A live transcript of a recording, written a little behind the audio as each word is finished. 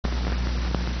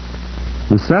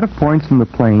The set of points in the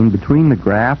plane between the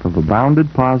graph of a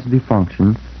bounded positive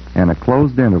function and a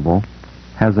closed interval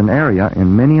has an area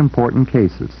in many important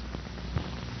cases.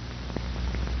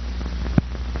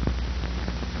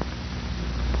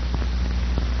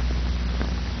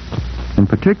 In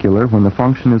particular, when the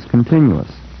function is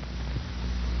continuous,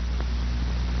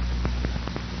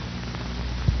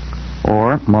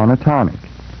 or monotonic.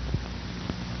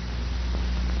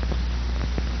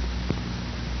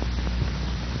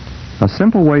 A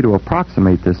simple way to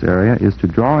approximate this area is to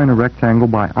draw in a rectangle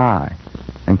by eye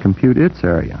and compute its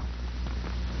area.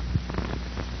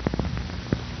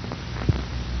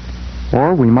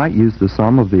 Or we might use the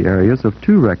sum of the areas of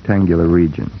two rectangular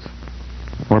regions.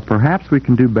 Or perhaps we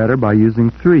can do better by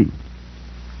using 3,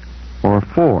 or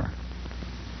 4,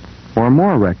 or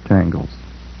more rectangles.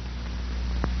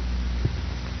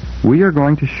 We are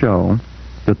going to show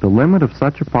that the limit of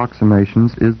such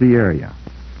approximations is the area,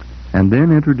 and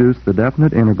then introduce the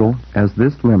definite integral as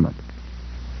this limit.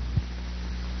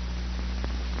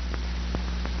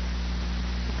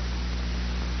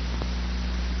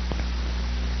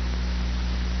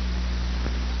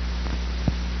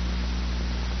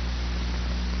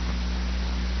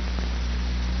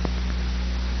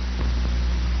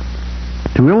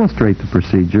 To illustrate the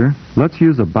procedure, let's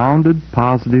use a bounded,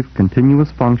 positive,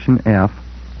 continuous function f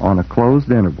on a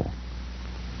closed interval.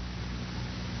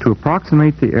 To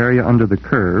approximate the area under the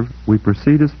curve, we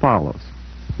proceed as follows.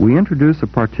 We introduce a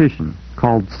partition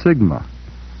called sigma,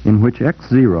 in which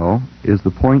x0 is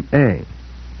the point A,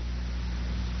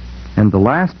 and the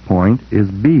last point is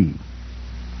B.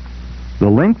 The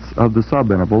lengths of the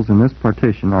subintervals in this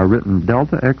partition are written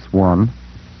delta x1,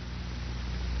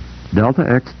 delta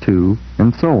x2,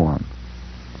 and so on.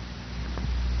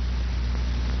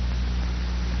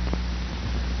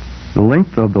 The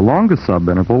length of the longest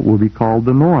subinterval will be called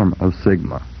the norm of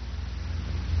sigma.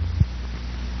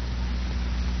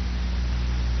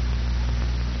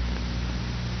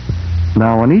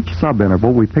 Now on each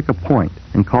subinterval we pick a point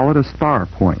and call it a star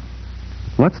point.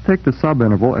 Let's take the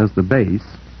subinterval as the base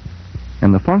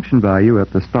and the function value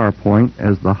at the star point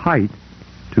as the height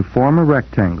to form a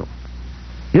rectangle.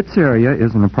 Its area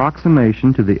is an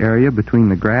approximation to the area between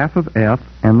the graph of f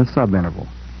and the subinterval.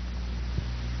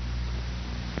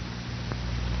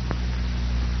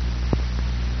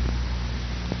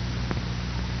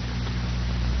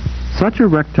 Such a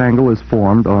rectangle is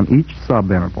formed on each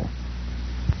subinterval.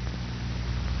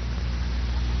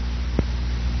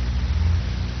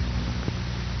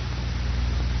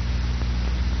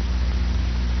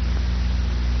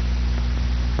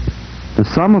 The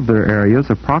sum of their areas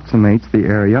approximates the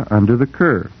area under the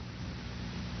curve.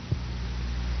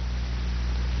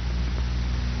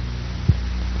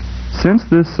 Since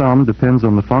this sum depends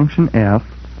on the function f,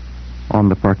 on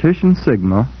the partition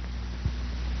sigma,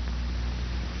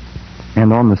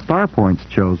 and on the star points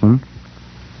chosen,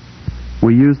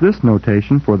 we use this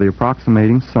notation for the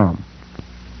approximating sum.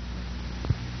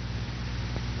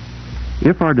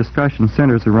 If our discussion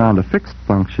centers around a fixed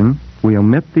function, we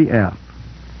omit the f.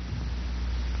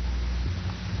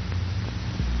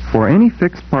 For any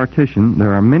fixed partition,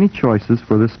 there are many choices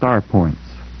for the star points.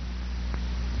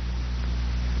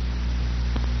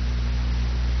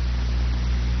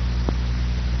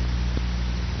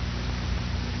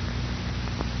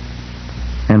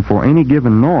 And for any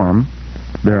given norm,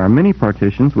 there are many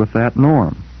partitions with that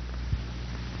norm.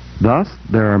 Thus,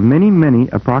 there are many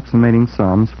approximating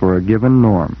sums for a given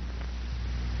norm.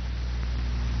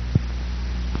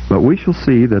 But we shall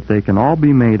see that they can all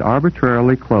be made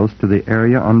arbitrarily close to the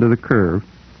area under the curve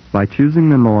by choosing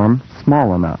the norm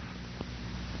small enough.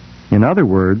 In other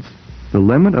words, the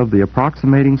limit of the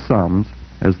approximating sums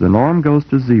as the norm goes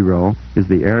to 0 is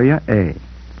the area A.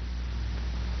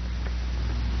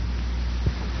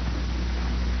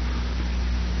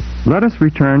 Let us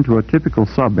return to a typical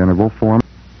subinterval form.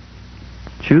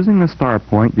 Choosing a star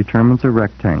point determines a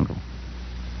rectangle.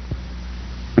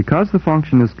 Because the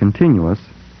function is continuous,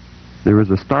 there is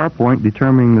a star point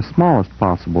determining the smallest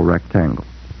possible rectangle.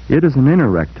 It is an inner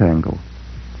rectangle.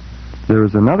 There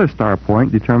is another star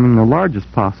point determining the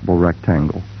largest possible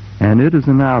rectangle, and it is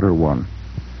an outer one.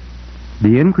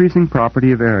 The increasing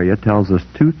property of area tells us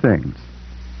two things.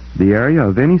 The area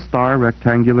of any star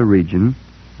rectangular region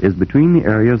is between the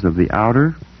areas of the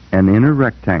outer and inner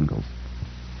rectangles.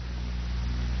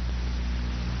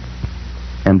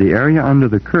 And the area under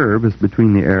the curve is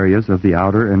between the areas of the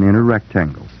outer and inner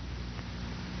rectangles.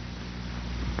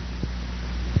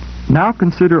 Now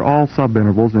consider all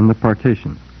subintervals in the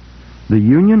partition. The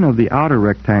union of the outer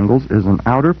rectangles is an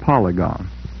outer polygon,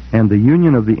 and the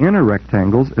union of the inner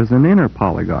rectangles is an inner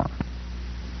polygon.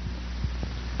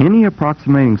 Any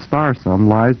approximating star sum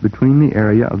lies between the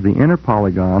area of the inner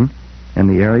polygon and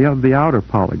the area of the outer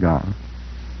polygon.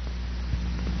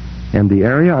 And the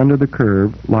area under the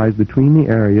curve lies between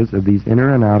the areas of these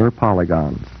inner and outer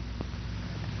polygons.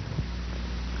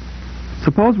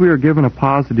 Suppose we are given a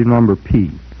positive number p,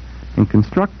 and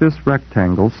construct this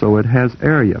rectangle so it has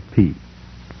area p.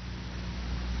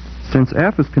 Since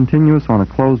f is continuous on a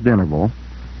closed interval,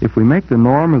 if we make the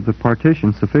norm of the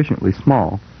partition sufficiently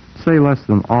small, say less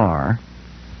than r,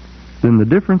 then the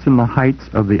difference in the heights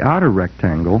of the outer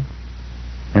rectangle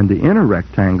and the inner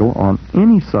rectangle on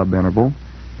any subinterval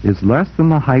is less than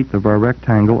the height of our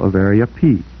rectangle of area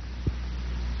p.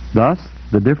 Thus,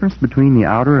 the difference between the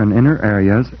outer and inner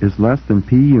areas is less than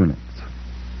p units.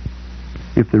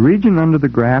 If the region under the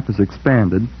graph is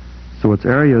expanded, so its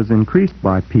area is increased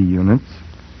by p units,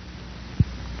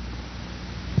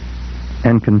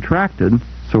 and contracted,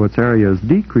 so its area is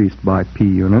decreased by p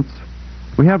units,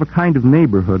 we have a kind of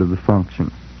neighborhood of the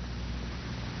function.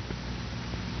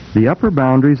 The upper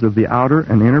boundaries of the outer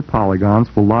and inner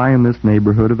polygons will lie in this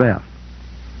neighborhood of f,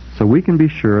 so we can be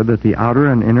sure that the outer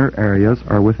and inner areas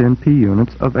are within p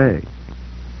units of a.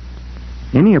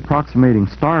 Any approximating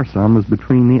star sum is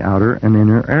between the outer and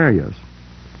inner areas.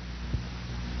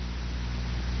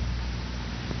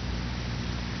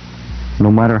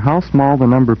 No matter how small the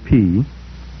number p,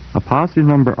 a positive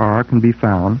number r can be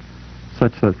found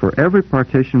such that for every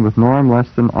partition with norm less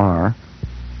than r,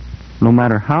 no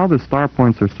matter how the star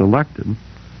points are selected,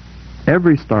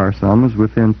 every star sum is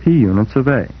within p units of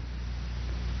a.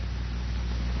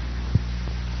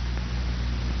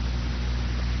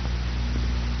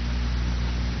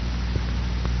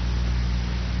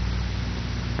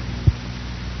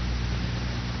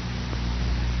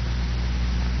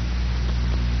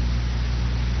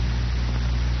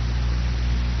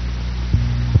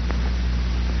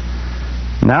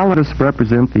 Now let us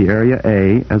represent the area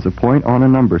A as a point on a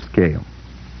number scale,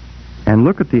 and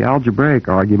look at the algebraic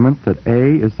argument that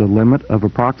A is the limit of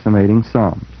approximating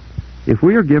sums. If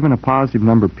we are given a positive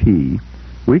number p,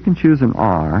 we can choose an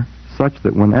r such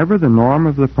that whenever the norm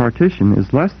of the partition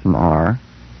is less than r,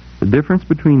 the difference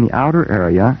between the outer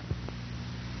area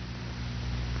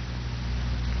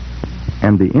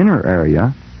and the inner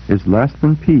area is less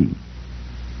than p.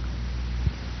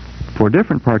 For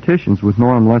different partitions with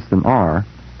norm less than r,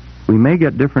 we may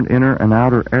get different inner and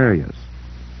outer areas,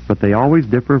 but they always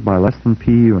differ by less than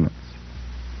p units.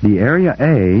 The area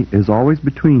A is always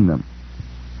between them.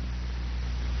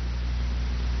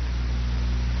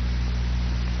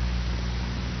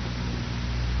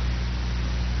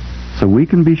 So we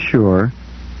can be sure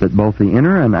that both the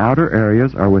inner and outer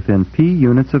areas are within p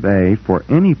units of A for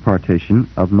any partition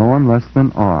of norm less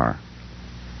than r.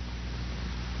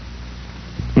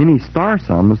 Any star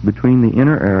sum is between the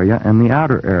inner area and the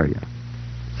outer area,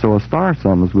 so a star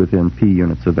sum is within p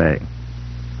units of A.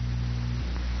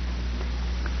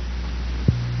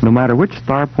 No matter which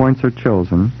star points are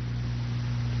chosen,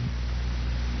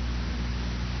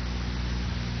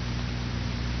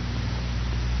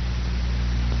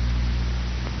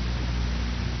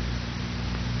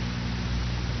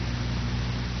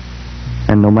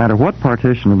 and no matter what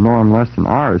partition of norm less than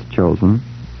r is chosen,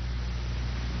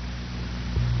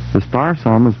 the star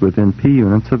sum is within p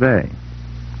units of A.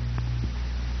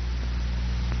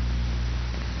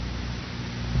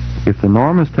 If the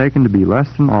norm is taken to be less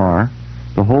than r,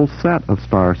 the whole set of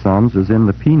star sums is in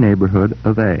the p neighborhood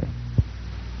of A.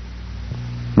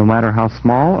 No matter how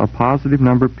small a positive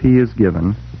number p is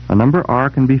given, a number r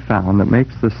can be found that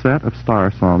makes the set of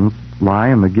star sums lie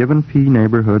in the given p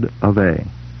neighborhood of A.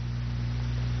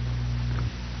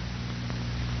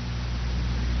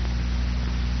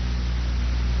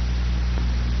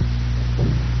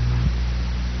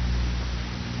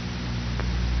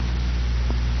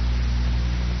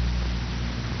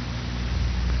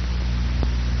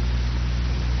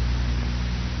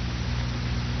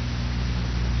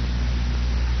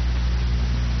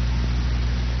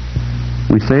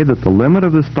 We say that the limit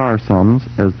of the star sums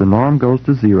as the norm goes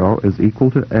to 0 is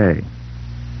equal to A,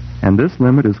 and this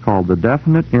limit is called the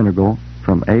definite integral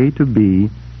from A to B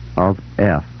of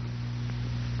f.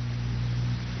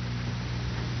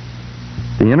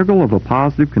 The integral of a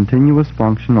positive continuous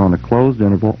function on a closed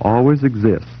interval always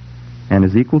exists and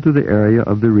is equal to the area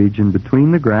of the region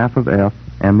between the graph of f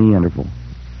and the interval.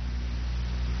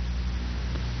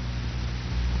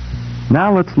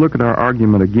 Now let's look at our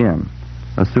argument again,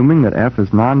 assuming that f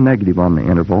is non-negative on the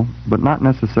interval, but not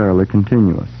necessarily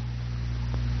continuous.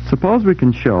 Suppose we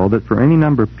can show that for any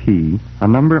number p, a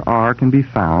number r can be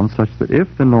found such that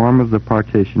if the norm of the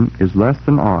partition is less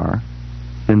than r,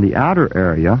 then the outer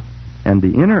area and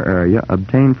the inner area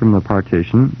obtained from the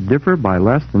partition differ by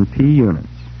less than p units.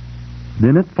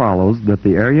 Then it follows that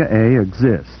the area A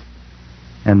exists,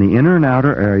 and the inner and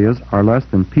outer areas are less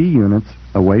than p units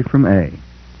away from A.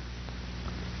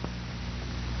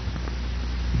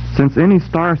 Since any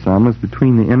star sum is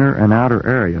between the inner and outer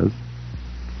areas,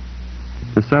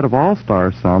 the set of all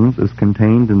star sums is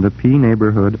contained in the p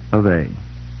neighborhood of A.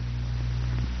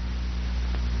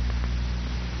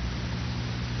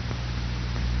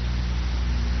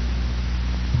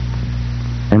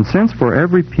 And since for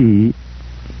every p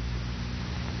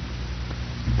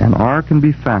an r can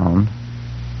be found,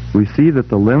 we see that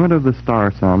the limit of the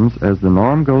star sums as the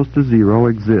norm goes to 0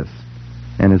 exists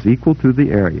and is equal to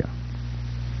the area.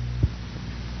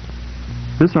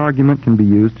 This argument can be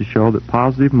used to show that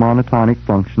positive monotonic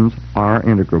functions are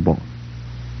integrable.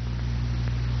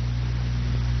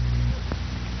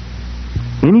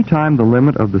 Anytime the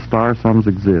limit of the star sums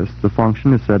exists, the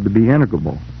function is said to be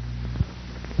integrable.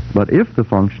 But if the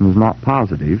function is not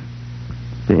positive,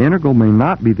 the integral may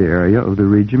not be the area of the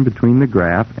region between the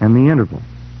graph and the interval.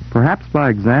 Perhaps by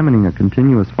examining a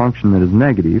continuous function that is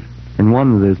negative and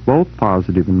one that is both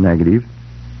positive and negative,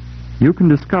 you can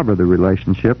discover the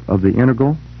relationship of the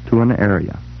integral to an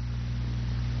area.